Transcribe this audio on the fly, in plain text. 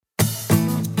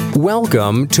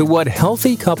Welcome to What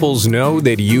Healthy Couples Know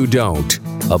That You Don't,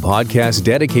 a podcast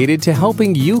dedicated to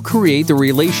helping you create the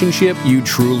relationship you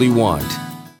truly want.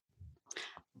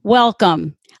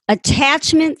 Welcome.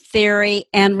 Attachment theory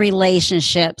and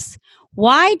relationships.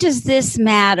 Why does this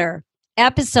matter?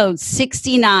 Episode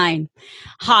 69.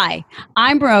 Hi,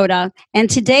 I'm Rhoda, and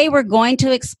today we're going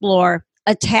to explore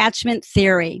attachment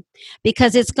theory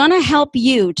because it's going to help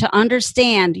you to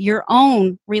understand your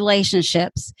own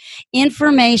relationships.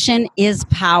 Information is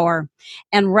power,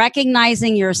 and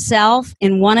recognizing yourself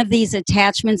in one of these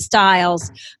attachment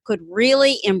styles could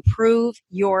really improve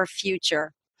your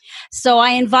future. So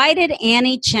I invited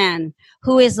Annie Chen,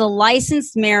 who is a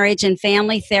licensed marriage and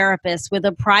family therapist with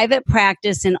a private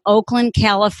practice in Oakland,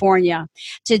 California,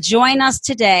 to join us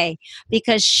today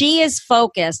because she is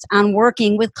focused on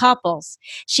working with couples.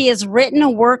 She has written a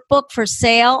workbook for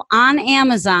sale on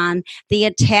Amazon, the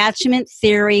Attachment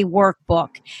Theory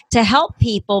Workbook, to help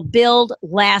people build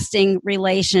lasting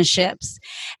relationships.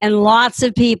 And lots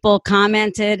of people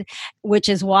commented, which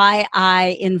is why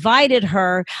I invited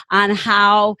her, on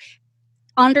how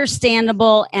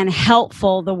understandable and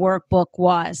helpful the workbook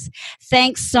was.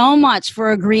 Thanks so much for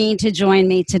agreeing to join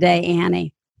me today,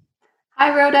 Annie.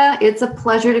 Hi, Rhoda. It's a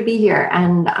pleasure to be here,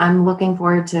 and I'm looking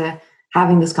forward to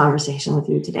having this conversation with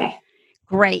you today.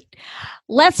 Great.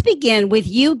 Let's begin with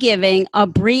you giving a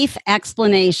brief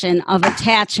explanation of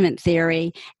attachment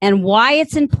theory and why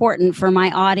it's important for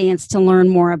my audience to learn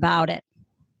more about it.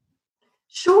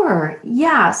 Sure.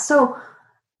 Yeah. So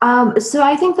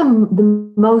I think the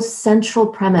most central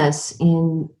premise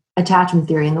in attachment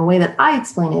theory, and the way that I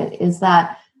explain it, is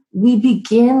that we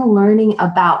begin learning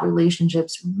about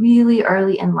relationships really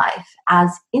early in life as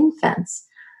infants,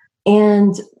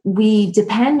 and we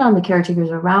depend on the caretakers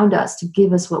around us to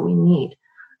give us what we need.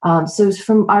 So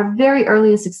from our very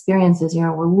earliest experiences,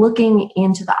 we're looking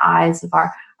into the eyes of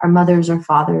our mothers or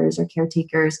fathers or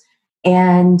caretakers,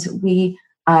 and we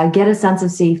get a sense of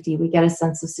safety. We get a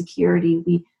sense of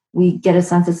security. We get a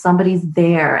sense that somebody's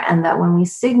there, and that when we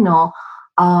signal,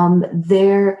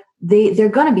 they're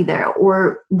going to be there,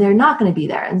 or they're not going to be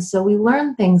there. And so we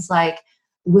learn things like,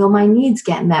 will my needs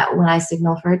get met when I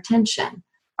signal for attention?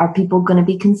 Are people going to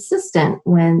be consistent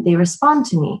when they respond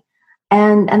to me?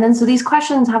 And then so these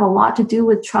questions have a lot to do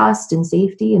with trust and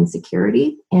safety and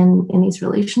security in these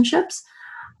relationships.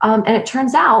 And it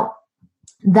turns out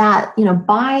that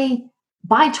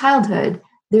by childhood,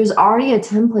 there's already a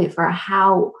template for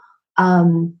how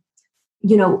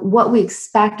what we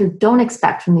expect or don't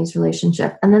expect from these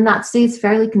relationships. And then that stays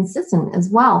fairly consistent as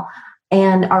well.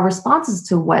 And our responses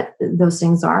to what those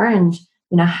things are, and,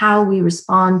 how we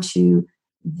respond to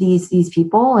these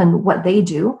people and what they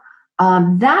do,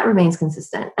 that remains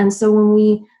consistent. And so when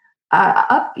we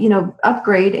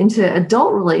upgrade into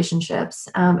adult relationships,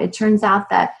 it turns out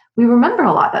that we remember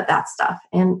a lot of that stuff.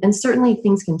 And certainly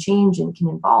things can change and can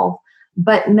evolve,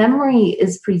 but memory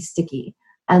is pretty sticky.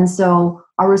 And so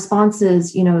our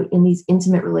responses, in these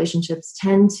intimate relationships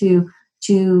tend to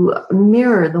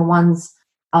mirror the ones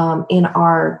in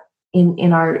our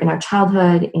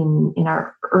childhood, in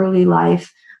our early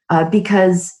life,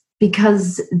 because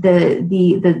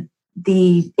the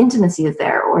intimacy is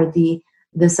there, or the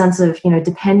sense of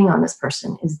depending on this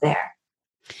person is there.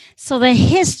 So the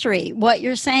history, what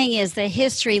you're saying is the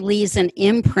history leaves an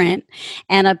imprint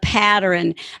and a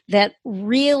pattern that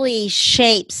really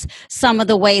shapes some of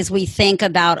the ways we think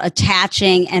about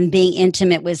attaching and being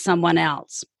intimate with someone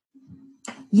else.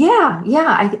 Yeah.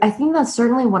 I think that's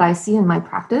certainly what I see in my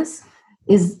practice.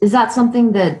 Is that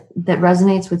something that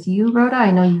resonates with you, Rhoda? I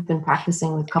know you've been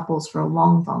practicing with couples for a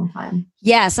long, long time.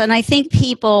 Yes, and I think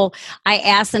I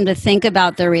ask them to think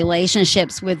about their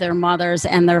relationships with their mothers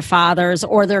and their fathers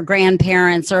or their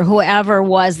grandparents or whoever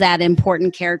was that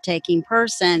important caretaking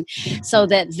person, so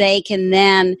that they can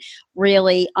then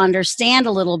really understand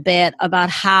a little bit about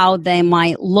how they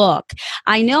might look.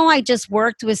 I know I just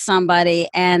worked with somebody,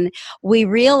 and we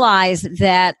realized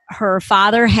that her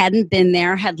father hadn't been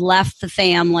there, had left the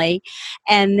family,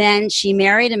 and then she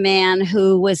married a man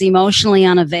who was emotionally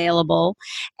unavailable,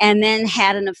 and then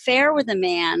had an affair with a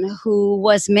man who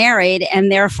was married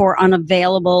and therefore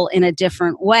unavailable in a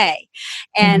different way.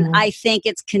 And I think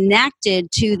it's connected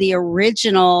to the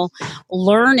original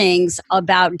learnings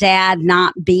about dad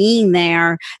not being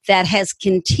there that has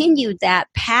continued that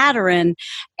pattern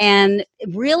and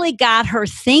really got her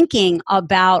thinking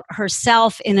about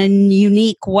herself in a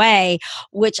unique way,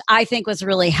 which I think was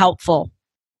really helpful.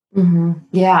 Mm-hmm.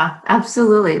 Yeah,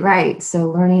 absolutely. Right. So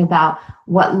learning about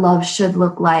what love should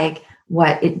look like,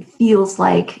 what it feels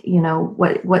like,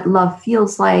 what love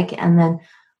feels like, and then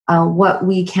what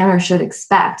we can or should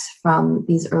expect from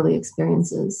these early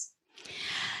experiences.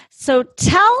 So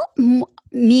tell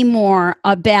me more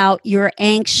about your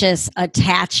anxious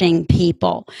attaching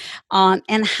people.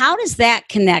 And how does that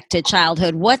connect to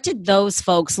childhood? What did those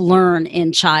folks learn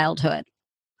in childhood?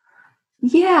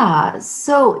 Yeah.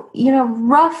 So,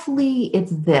 roughly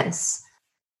it's this.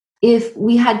 If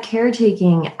we had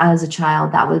caretaking as a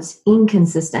child that was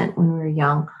inconsistent when we were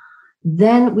young,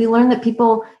 then we learn that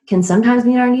people can sometimes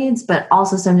meet our needs, but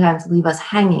also sometimes leave us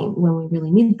hanging when we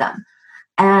really need them.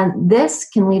 And this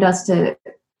can lead us to,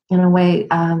 in a way,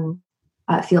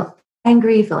 feel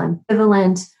angry, feel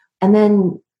ambivalent, and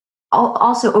then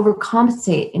also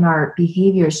overcompensate in our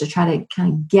behaviors to try to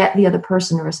kind of get the other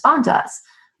person to respond to us,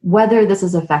 whether this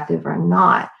is effective or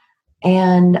not.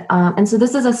 And so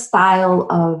this is a style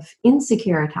of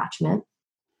insecure attachment,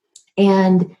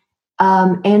 and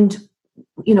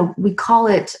we call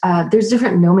it. There's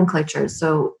different nomenclatures.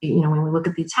 So when we look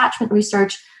at the attachment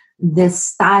research, this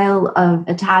style of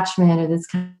attachment or this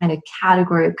kind of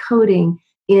category of coding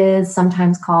is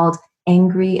sometimes called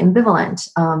angry ambivalent,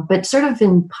 but sort of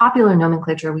in popular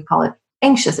nomenclature, we call it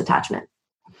anxious attachment.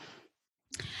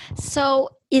 So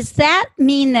does that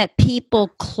mean that people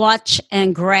clutch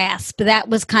and grasp? That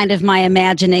was kind of my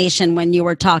imagination when you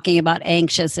were talking about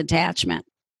anxious attachment.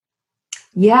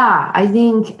 Yeah, I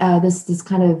think this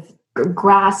kind of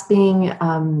grasping,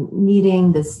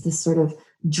 needing this sort of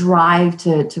drive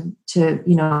to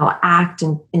act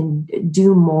and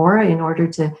do more in order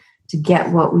to get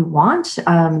what we want.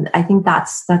 I think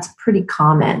that's pretty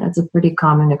common. That's a pretty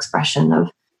common expression of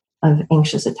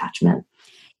anxious attachment.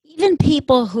 Even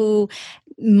people who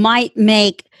might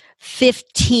make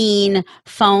 15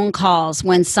 phone calls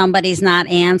when somebody's not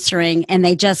answering and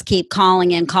they just keep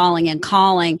calling and calling and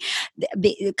calling,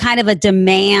 kind of a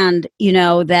demand,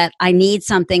 that I need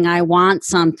something, I want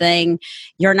something,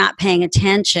 you're not paying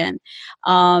attention,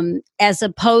 as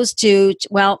opposed to,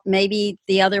 well, maybe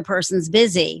the other person's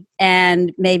busy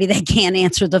and maybe they can't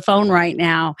answer the phone right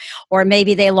now, or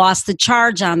maybe they lost the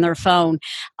charge on their phone.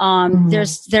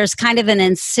 There's kind of an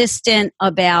insistent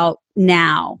about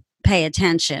now. Pay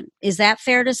attention. Is that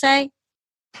fair to say?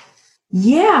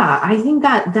 Yeah, I think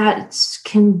that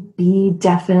can be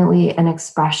definitely an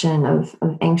expression of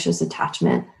anxious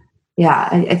attachment. Yeah,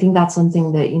 I think that's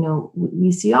something that,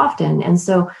 we see often. And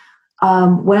so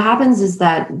what happens is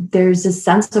that there's this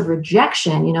sense of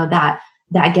rejection, that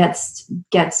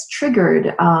gets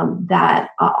triggered, that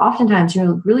oftentimes,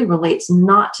 really relates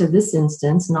not to this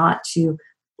instance, not to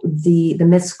the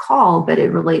missed call, but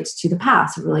it relates to the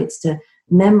past. It relates to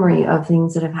memory of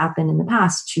things that have happened in the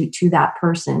past to that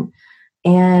person.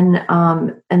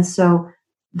 And so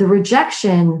the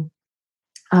rejection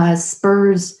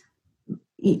spurs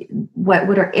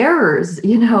what are errors,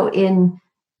 in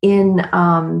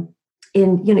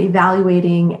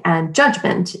evaluating and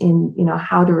judgment in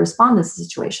how to respond to the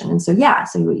situation. And so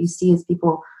so what you see is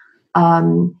people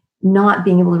not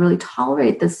being able to really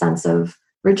tolerate this sense of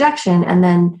rejection, and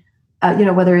then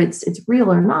whether it's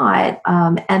real or not,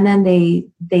 and then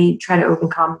they try to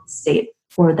overcompensate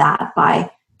for that by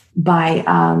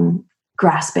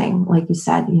grasping, like you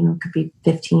said, it could be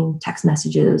 15 text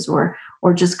messages or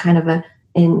just kind of an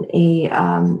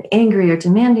angry or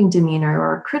demanding demeanor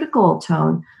or a critical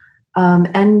tone,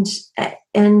 and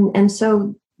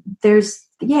so there's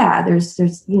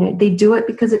they do it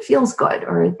because it feels good,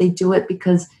 or they do it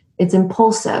because it's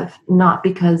impulsive, not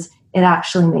because it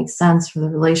actually makes sense for the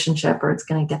relationship or it's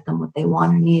going to get them what they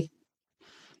want or need.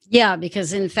 Yeah,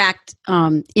 because in fact,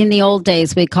 in the old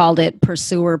days, we called it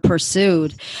pursuer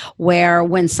pursued, where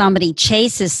when somebody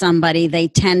chases somebody, they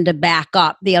tend to back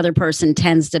up. The other person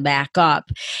tends to back up.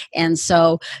 And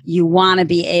so you want to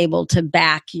be able to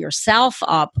back yourself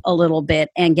up a little bit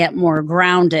and get more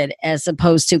grounded as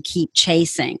opposed to keep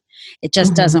chasing. It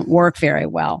just doesn't work very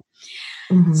well.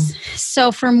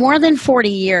 So for more than 40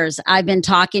 years, I've been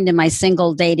talking to my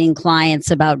single dating clients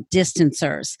about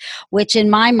distancers, which in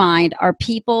my mind are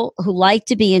people who like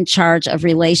to be in charge of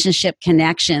relationship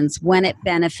connections when it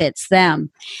benefits them.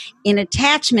 In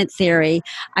attachment theory,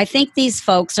 I think these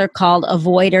folks are called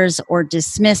avoiders or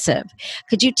dismissive.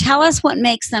 Could you tell us what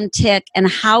makes them tick and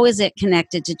how is it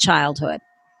connected to childhood?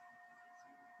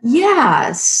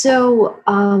 Yeah, so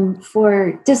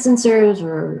for distancers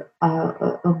or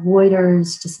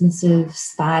avoiders, dismissive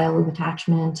style of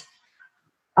attachment,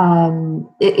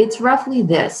 it's roughly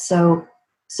this. So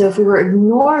if we were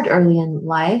ignored early in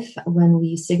life when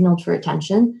we signaled for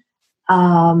attention,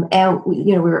 and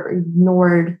we were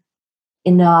ignored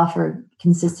enough or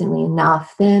consistently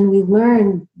enough, then we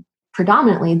learn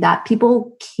predominantly that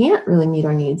people can't really meet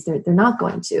our needs. They're not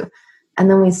going to, and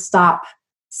then we stop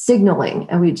signaling,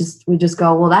 and we just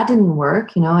go, well, that didn't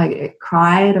work. I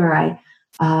cried, or I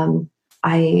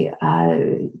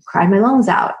cried my lungs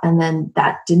out, and then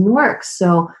that didn't work.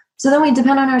 So then we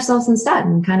depend on ourselves instead,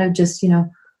 and kind of just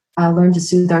learn to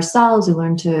soothe ourselves. We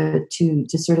learn to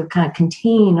sort of kind of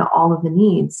contain all of the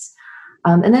needs.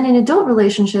 And then in adult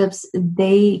relationships,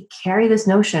 they carry this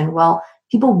notion, well,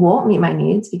 people won't meet my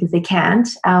needs because they can't.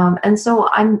 And so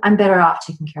I'm better off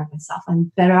taking care of myself.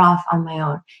 I'm better off on my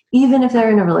own, even if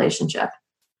they're in a relationship.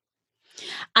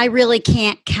 I really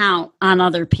can't count on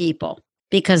other people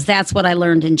because that's what I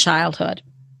learned in childhood.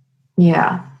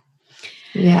 Yeah.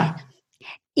 Yeah.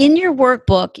 In your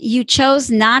workbook, you chose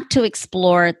not to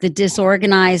explore the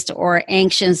disorganized or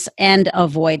anxious and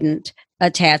avoidant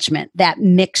attachment, that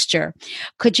mixture.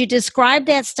 Could you describe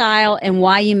that style and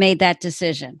why you made that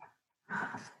decision?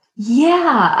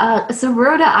 Yeah. So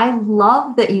Rhoda, I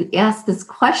love that you asked this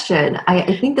question.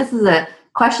 I think this is a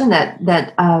question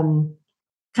that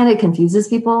kind of confuses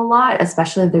people a lot,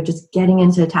 especially if they're just getting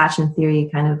into attachment theory,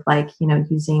 kind of like,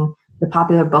 using the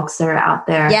popular books that are out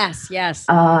there. Yes.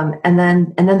 And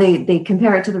then they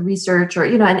compare it to the research, or,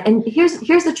 and here's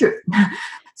the truth.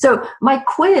 So my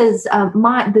quiz, the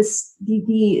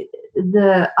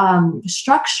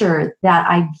structure that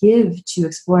I give to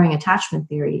exploring attachment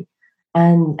theory,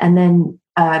 and then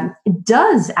it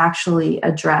does actually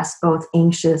address both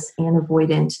anxious and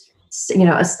avoidant,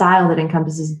 a style that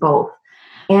encompasses both.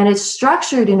 And it's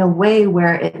structured in a way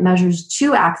where it measures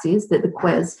two axes, the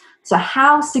quiz. So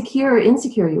how secure or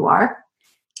insecure you are,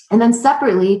 and then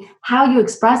separately, how you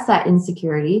express that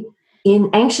insecurity in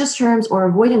anxious terms or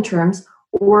avoidant terms,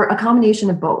 or a combination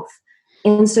of both.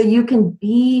 And so you can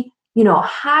be,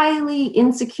 highly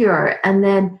insecure and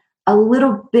then a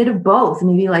little bit of both,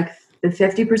 maybe like the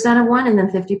 50% of one and then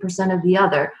 50% of the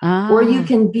other. Or you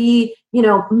can be,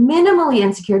 minimally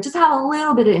insecure, just have a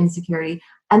little bit of insecurity.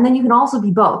 And then you can also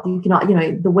be both. You can,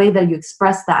 the way that you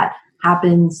express that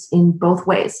happens in both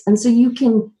ways. And so you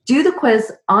can do the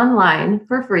quiz online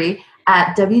for free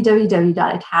at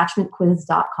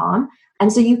www.attachmentquiz.com.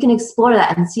 And so you can explore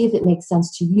that and see if it makes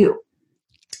sense to you.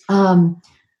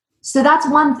 So that's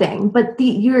one thing. But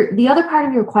the other part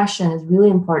of your question is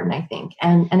really important, I think.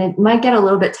 And it might get a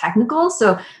little bit technical.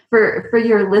 So for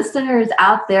your listeners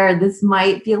out there, this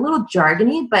might be a little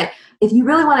jargony, but if you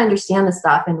really want to understand the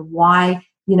stuff and why,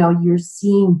 you're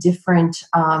seeing different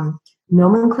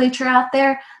nomenclature out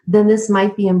there, then this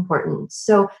might be important.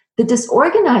 So the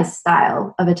disorganized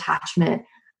style of attachment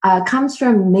comes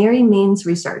from Mary Main's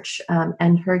research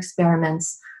and her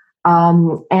experiments.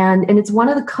 And it's one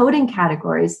of the coding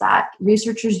categories that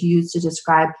researchers use to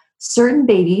describe certain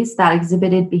babies that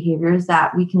exhibited behaviors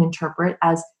that we can interpret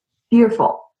as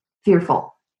fearful.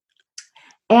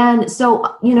 And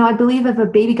so, I believe if a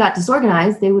baby got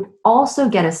disorganized, they would also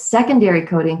get a secondary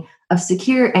coding of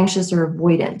secure, anxious, or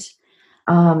avoidant.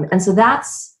 And so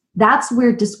that's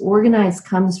where disorganized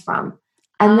comes from.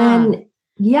 And then,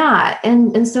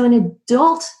 and so in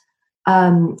adult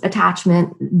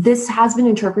attachment, this has been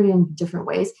interpreted in different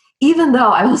ways, even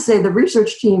though I will say the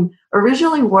research team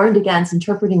originally warned against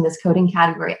interpreting this coding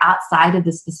category outside of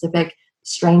the specific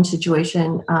strange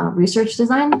situation research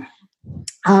design.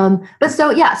 So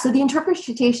the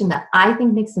interpretation that I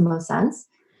think makes the most sense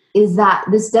is that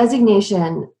this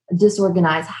designation,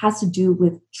 disorganized, has to do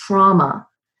with trauma,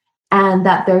 and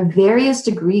that there are various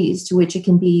degrees to which it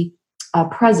can be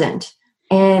present.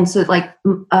 And so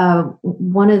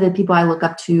one of the people I look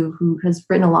up to who has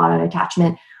written a lot on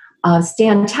attachment,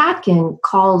 Stan Tatkin,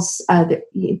 calls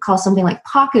something like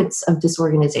pockets of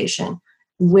disorganization,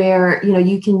 where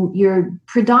you're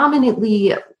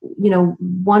predominantly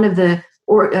one of the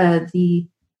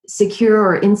secure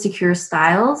or insecure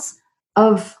styles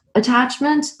of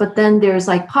attachment, but then there's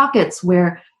like pockets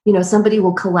where somebody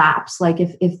will collapse, like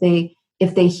if they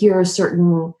hear a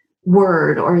certain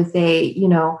word, or if they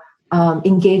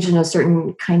engage in a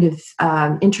certain kind of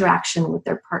interaction with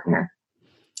their partner,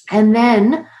 and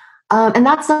then and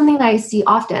that's something that I see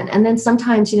often. And then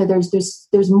sometimes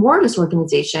there's more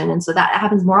disorganization, and so that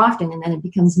happens more often, and then it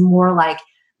becomes more like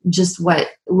just what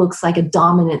looks like a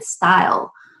dominant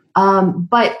style.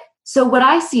 But so what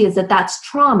I see is that that's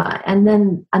trauma, and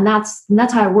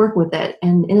that's how I work with it.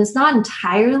 And it's not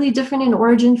entirely different in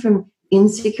origin from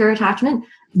insecure attachment,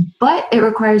 but it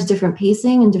requires different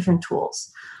pacing and different tools.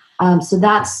 So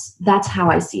that's how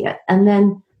I see it. And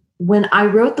then when I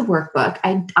wrote the workbook,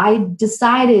 I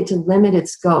decided to limit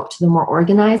its scope to the more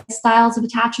organized styles of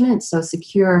attachment, so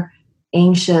secure,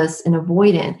 anxious, and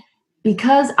avoidant,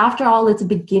 because after all, it's a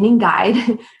beginning guide.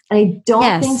 And I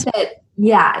don't think that,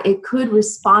 it could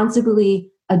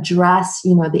responsibly address,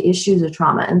 the issues of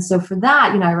trauma. And so for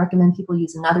that, I recommend people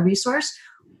use another resource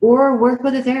or work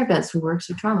with a therapist who works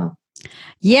with trauma.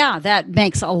 Yeah, that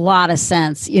makes a lot of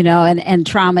sense, and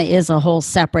trauma is a whole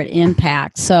separate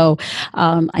impact. So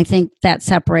I think that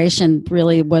separation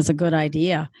really was a good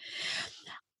idea.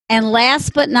 And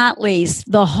last but not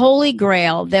least, the holy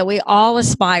grail that we all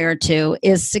aspire to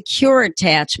is secure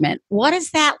attachment. What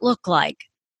does that look like?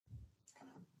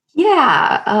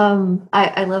 Yeah,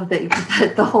 I love that you put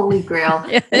that, the holy grail.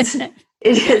 It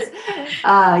is,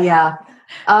 yeah.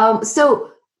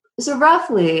 So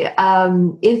roughly,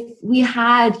 if we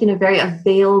had, very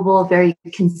available, very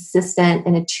consistent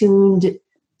and attuned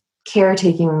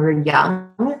caretaking when we were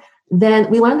young, then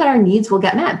we learn that our needs will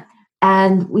get met.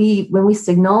 And when we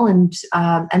signal and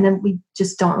then we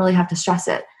just don't really have to stress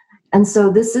it. And so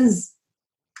this is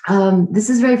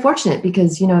very fortunate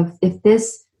because, if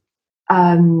this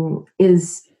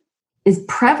is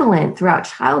prevalent throughout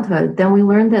childhood, then we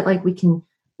learn that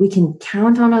we can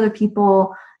count on other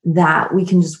people, that we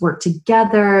can just work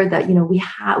together, that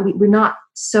we're not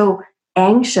so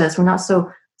anxious, we're not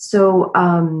so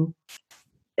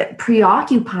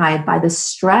preoccupied by the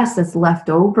stress that's left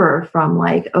over from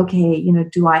okay,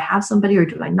 do I have somebody or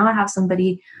do I not have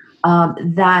somebody,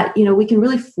 that we can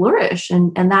really flourish,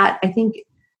 and that I think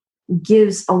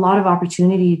gives a lot of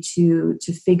opportunity to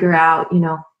figure out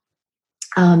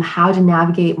how to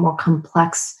navigate more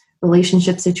complex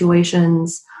relationship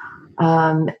situations,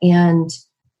 and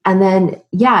then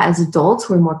as adults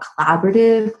we're more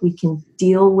collaborative. We can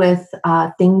deal with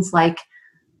things like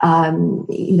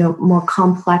more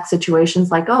complex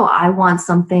situations like, oh, I want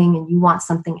something and you want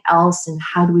something else, and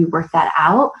how do we work that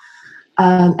out?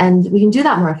 And we can do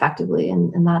that more effectively,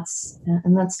 and that's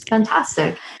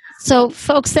fantastic. So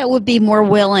folks that would be more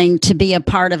willing to be a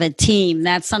part of a team,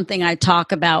 that's something I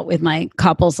talk about with my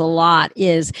couples a lot,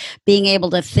 is being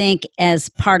able to think as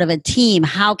part of a team.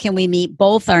 How can we meet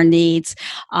both our needs?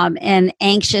 And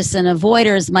anxious and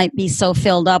avoiders might be so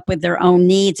filled up with their own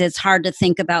needs, it's hard to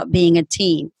think about being a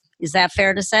team. Is that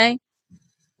fair to say?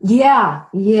 Yeah.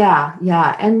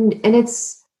 And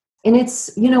it's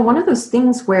one of those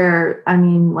things where,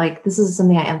 this is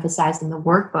something I emphasized in the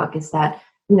workbook, is that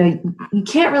you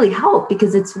can't really help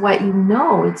because it's what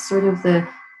it's sort of the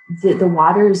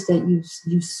waters that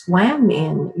you swam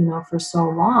in for so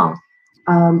long,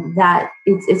 that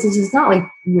it's just not like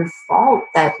your fault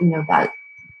that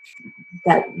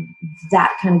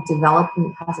that kind of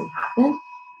development hasn't happened.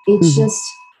 It's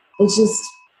Mm-hmm. just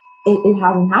it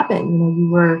hasn't happened. You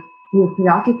were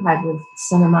preoccupied with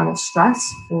some amount of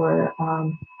stress for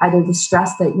either the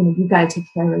stress that you got to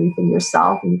take care of everything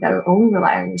yourself and you got to only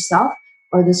rely on yourself,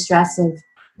 or the stress of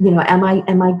am I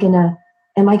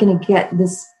gonna get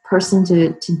this person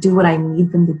to do what I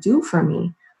need them to do for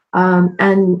me,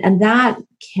 and that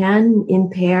can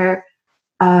impair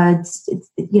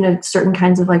certain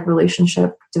kinds of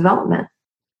relationship development.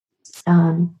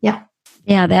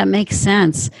 Yeah, that makes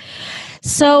sense.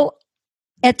 So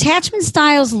attachment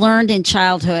styles learned in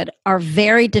childhood are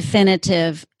very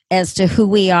definitive as to who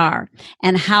we are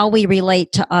and how we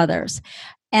relate to others.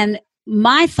 And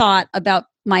my thought about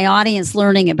my audience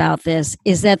learning about this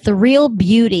is that the real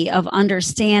beauty of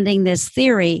understanding this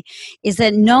theory is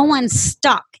that no one's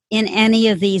stuck in any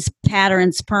of these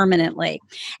patterns permanently.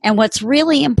 And what's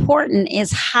really important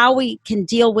is how we can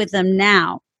deal with them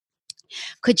now.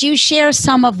 Could you share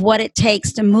some of what it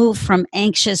takes to move from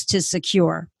anxious to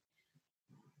secure?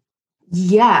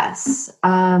 Yes.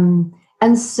 And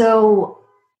so,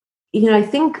 I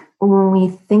think when we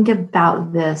think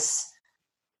about this,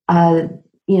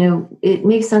 it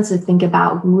makes sense to think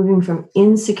about moving from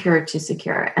insecure to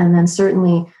secure. And then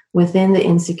certainly within the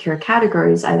insecure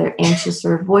categories, either anxious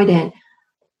or avoidant,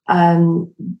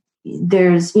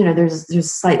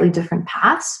 there's slightly different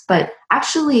paths, but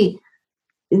actually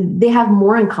they have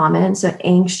more in common. So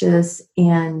anxious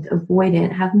and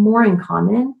avoidant have more in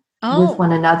common with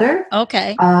one another.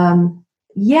 Okay.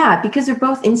 Because they're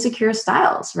both insecure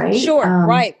styles, right? Sure.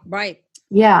 Right.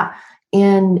 Yeah.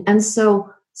 And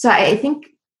so I think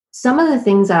some of the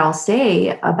things that I'll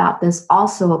say about this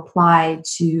also apply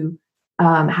to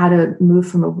how to move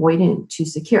from avoidant to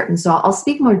secure. And so I'll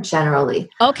speak more generally.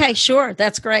 Okay, sure.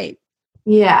 That's great.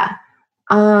 Yeah.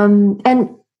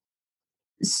 And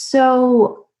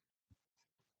so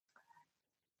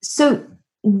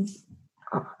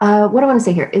what I want to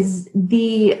say here is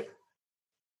you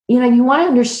want to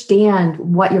understand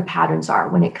what your patterns are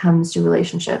when it comes to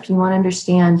relationships. You want to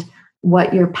understand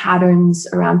what your patterns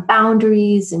around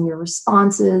boundaries and your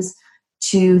responses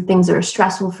to things that are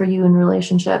stressful for you in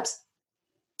relationships,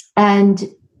 and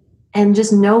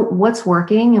just know what's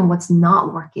working and what's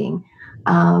not working.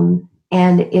 And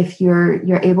if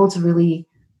you're able to really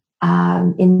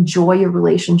enjoy your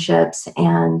relationships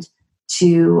and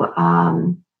to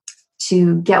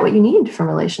get what you need from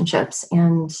relationships,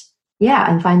 and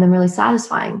find them really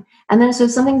satisfying. And then, so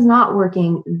if something's not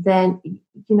working, then,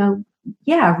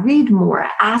 read more,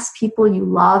 ask people you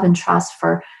love and trust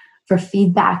for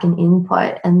feedback and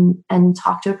input, and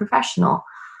talk to a professional.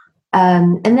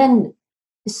 And then,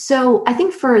 so I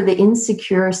think for the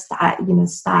insecure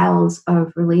styles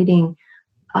of relating,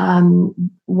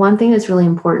 one thing that's really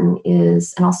important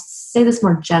is, and I'll say this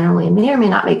more generally, it may or may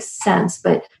not make sense,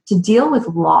 but to deal with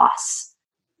loss,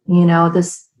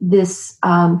 this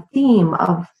theme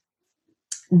of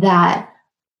that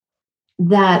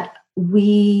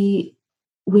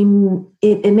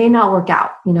it may not work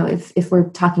out, if we're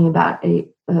talking about a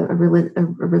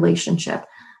relationship,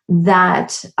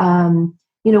 that,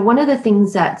 one of the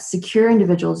things that secure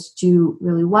individuals do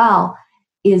really well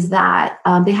is that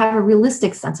they have a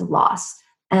realistic sense of loss,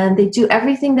 and they do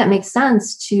everything that makes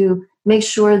sense to make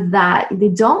sure that they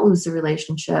don't lose the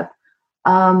relationship,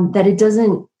 that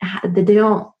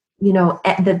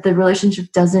the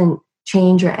relationship doesn't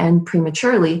change or end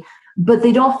prematurely, but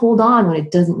they don't hold on when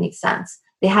it doesn't make sense.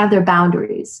 They have their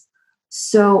boundaries.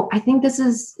 So I think this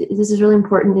is really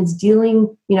important. It's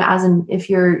dealing, if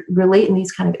you're relating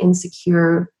these kind of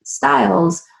insecure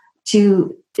styles,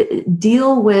 to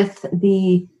deal with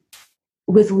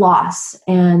loss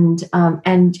and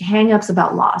hang-ups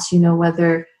about loss,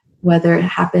 whether it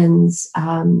happens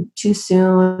too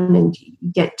soon and you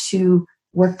get too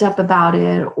worked up about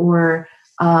it, or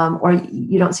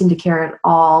you don't seem to care at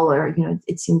all, or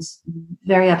it seems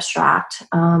very abstract,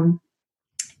 and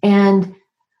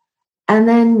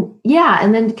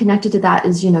then connected to that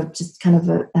is just kind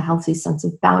of a healthy sense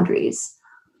of boundaries.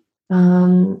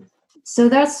 So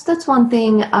that's one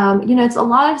thing. It's a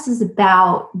lot of this is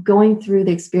about going through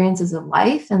the experiences of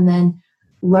life and then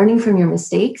learning from your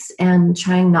mistakes and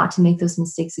trying not to make those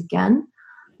mistakes again.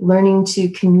 Learning to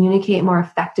communicate more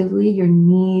effectively your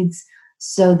needs,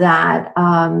 so that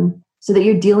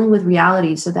you're dealing with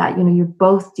reality, so that you're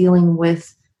both dealing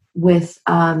with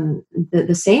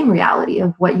the same reality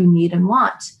of what you need and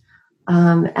want.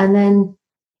 And then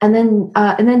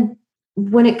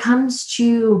when it comes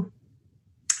to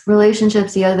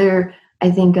relationships, the other, I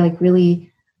think,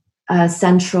 really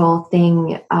central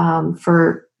thing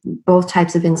for both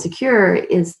types of insecure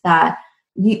is that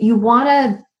you want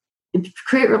to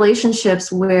create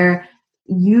relationships where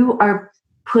you are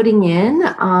putting in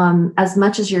as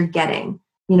much as you're getting,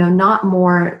 not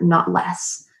more, not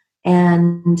less.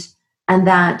 And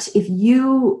that if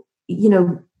you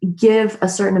give a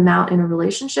certain amount in a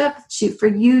relationship, for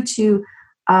you to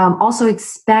also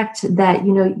expect that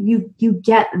you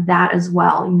get that as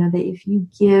well. That if you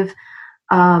give,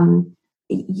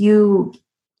 you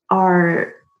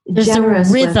are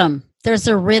generous. There's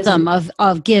a rhythm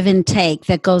of give and take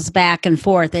that goes back and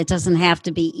forth. It doesn't have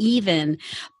to be even,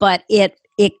 but it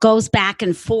goes back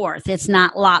and forth. It's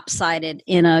not lopsided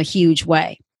in a huge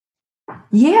way.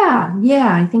 Yeah,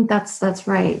 I think that's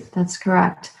right. That's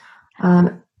correct.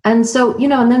 And so,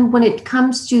 and then when it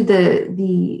comes to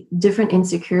the different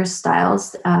insecure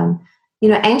styles,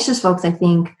 anxious folks, I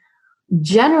think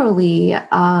generally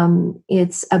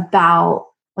it's about,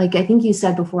 like, I think you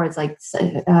said before, it's like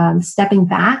stepping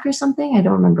back or something. I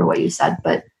don't remember what you said,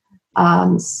 but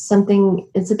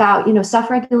it's about,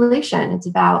 self-regulation. It's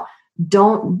about,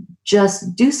 don't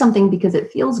just do something because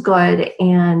it feels good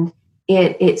and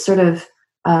it sort of,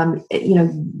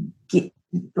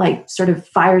 sort of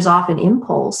fires off an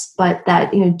impulse, but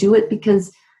that, do it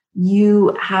because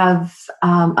you have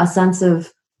a sense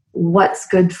of what's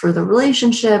good for the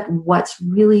relationship, what's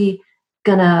really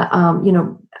gonna,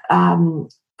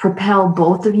 propel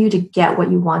both of you to get what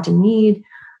you want and need,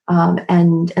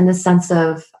 and the sense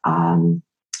of,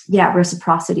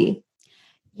 reciprocity.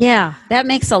 Yeah, that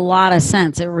makes a lot of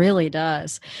sense. It really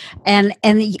does. And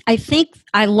I think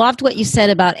I loved what you said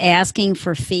about asking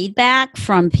for feedback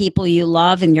from people you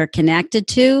love and you're connected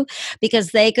to, because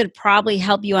they could probably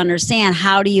help you understand,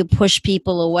 how do you push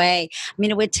people away? I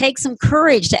mean, it would take some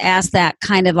courage to ask that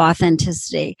kind of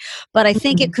authenticity, but I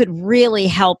think it could really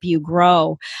help you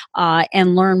grow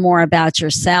and learn more about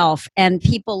yourself. And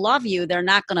people love you. They're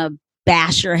not going to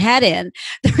bash your head in.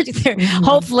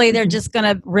 Hopefully they're just going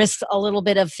to risk a little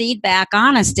bit of feedback,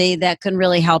 honesty that can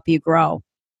really help you grow.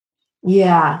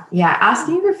 Yeah.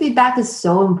 Asking for feedback is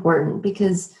so important,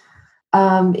 because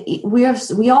we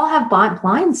all have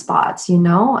blind spots,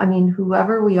 I mean,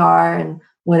 whoever we are and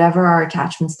whatever our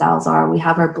attachment styles are, we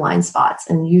have our blind spots,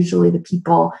 and usually the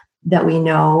people that we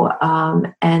know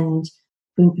and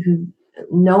who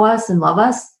know us and love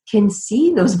us can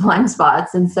see those blind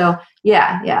spots. And so,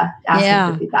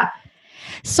 asking for feedback.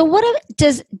 So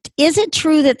is it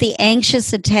true that the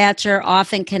anxious attacher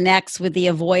often connects with the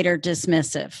avoider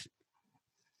dismissive?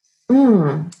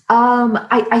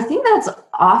 I think that's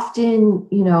often,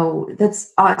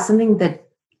 that's something that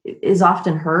is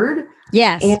often heard.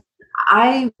 Yes. And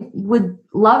I would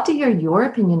love to hear your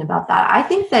opinion about that. I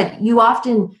think that you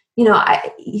often,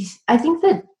 I think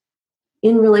that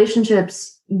in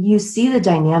relationships, you see the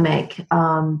dynamic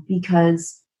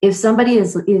because if somebody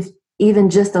is even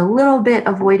just a little bit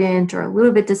avoidant or a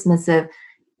little bit dismissive,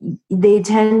 they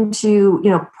tend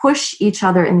to, push each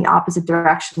other in the opposite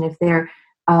direction if they're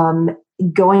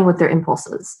going with their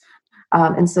impulses.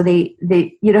 And so they,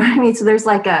 you know what I mean? So there's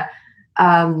like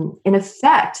an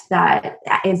effect that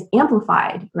is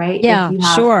amplified, right? Yeah, if you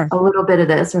have sure. a little bit of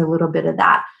this or a little bit of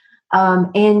that.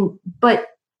 But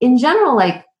in general,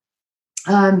 like,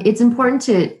 it's important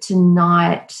to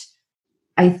not,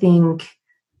 I think,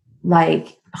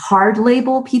 like hard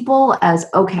label people as,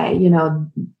 okay,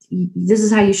 this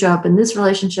is how you show up in this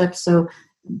relationship. So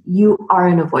you are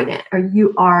an avoidant or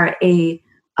you are a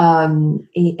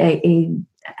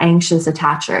anxious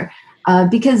attacher.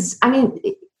 Because I mean,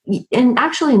 and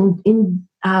actually in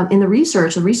the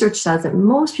research says that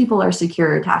most people are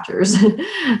secure attachers.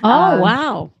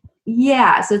 Wow.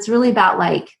 Yeah. So it's really about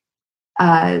like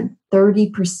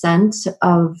 30%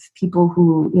 of people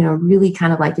who, really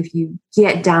kind of like, if you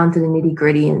get down to the nitty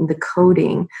gritty and the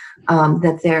coding,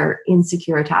 that they're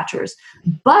insecure attachers.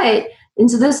 And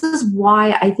so this is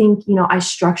why I think, I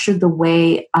structured the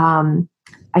way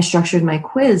I structured my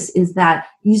quiz is that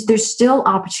there's still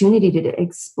opportunity to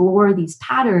explore these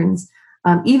patterns,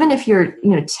 even if you're,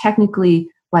 technically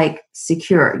like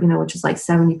secure, which is like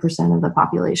 70% of the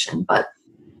population. But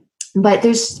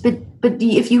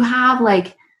if you have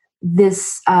like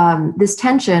this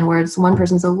tension where it's one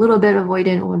person's a little bit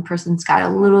avoidant, one person's got a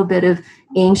little bit of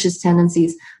anxious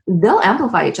tendencies, they'll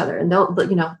amplify each other, and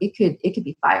it could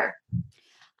be fire.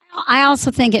 I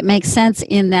also think it makes sense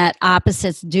in that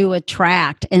opposites do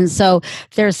attract. And so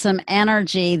there's some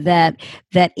energy that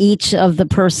each of the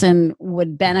person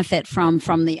would benefit from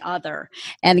the other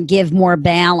and give more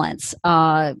balance.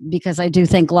 Because I do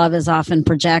think love is often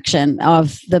projection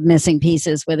of the missing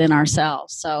pieces within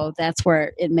ourselves. So that's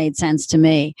where it made sense to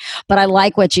me. But I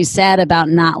like what you said about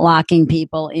not locking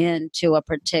people into a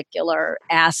particular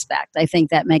aspect. I think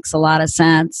that makes a lot of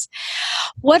sense.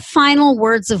 What final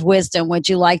words of wisdom would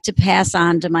you like to pass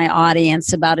on to my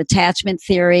audience about attachment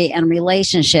theory and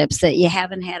relationships that you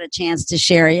haven't had a chance to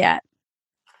share yet?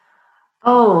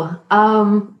 Oh,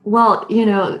 well,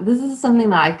 this is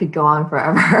something that I could go on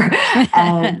forever.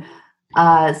 And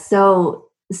so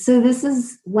this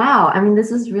is, wow. I mean,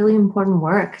 this is really important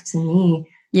work to me.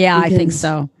 Yeah, I think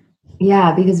so.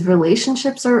 Yeah, because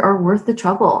relationships are worth the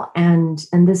trouble. And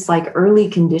this like early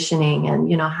conditioning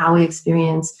and, how we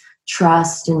experience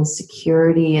trust and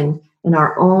security and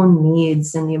our own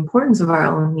needs and the importance of our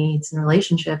own needs in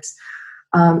relationships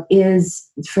is,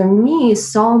 for me,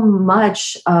 so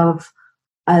much of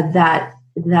that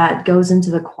goes into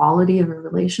the quality of a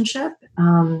relationship,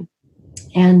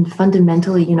 and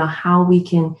fundamentally, how we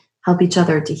can help each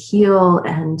other to heal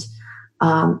and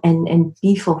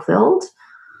be fulfilled.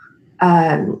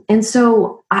 And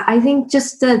so I think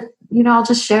just that, I'll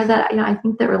just share that, I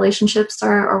think that relationships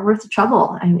are worth the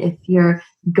trouble. And if you're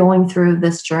going through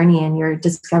this journey and you're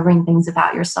discovering things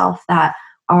about yourself that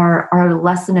are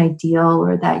less than ideal,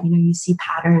 or that, you see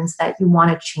patterns that you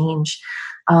want to change,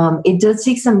 it does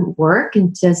take some work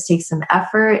and does take some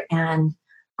effort and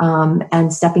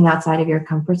stepping outside of your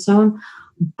comfort zone,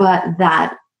 but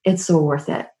that it's so worth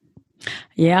it.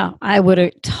 Yeah, I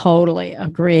would totally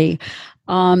agree.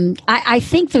 I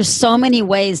think there's so many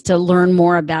ways to learn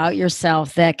more about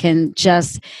yourself that can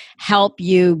just help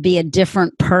you be a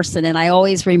different person. And I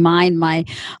always remind my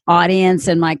audience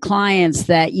and my clients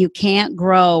that you can't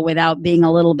grow without being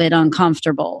a little bit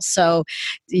uncomfortable. So,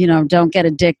 don't get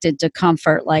addicted to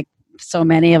comfort like so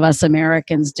many of us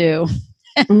Americans do.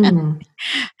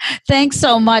 Thanks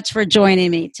so much for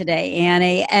joining me today,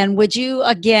 Annie. And would you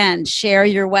again share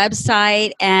your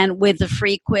website and with the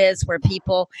free quiz where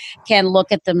people can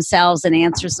look at themselves and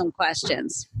answer some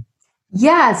questions?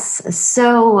 Yes.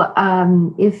 So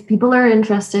if people are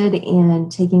interested in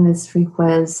taking this free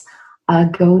quiz,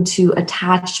 go to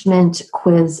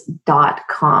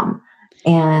attachmentquiz.com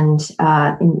and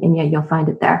yeah, you'll find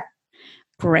it there.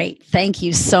 Great. Thank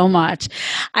you so much.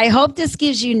 I hope this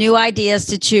gives you new ideas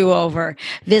to chew over.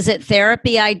 Visit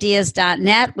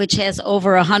therapyideas.net, which has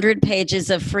over 100 pages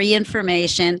of free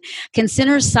information.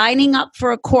 Consider signing up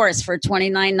for a course for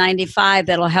 $29.95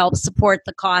 that'll help support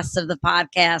the cost of the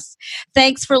podcast.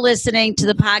 Thanks for listening to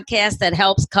the podcast that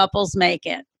helps couples make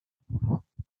it.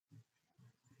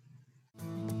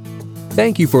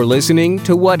 Thank you for listening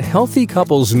to What Healthy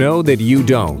Couples Know That You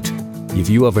Don't. If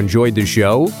you have enjoyed the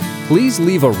show, please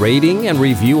leave a rating and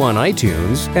review on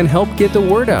iTunes and help get the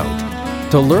word out.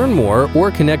 To learn more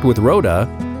or connect with Rhoda,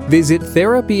 visit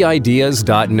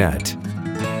therapyideas.net.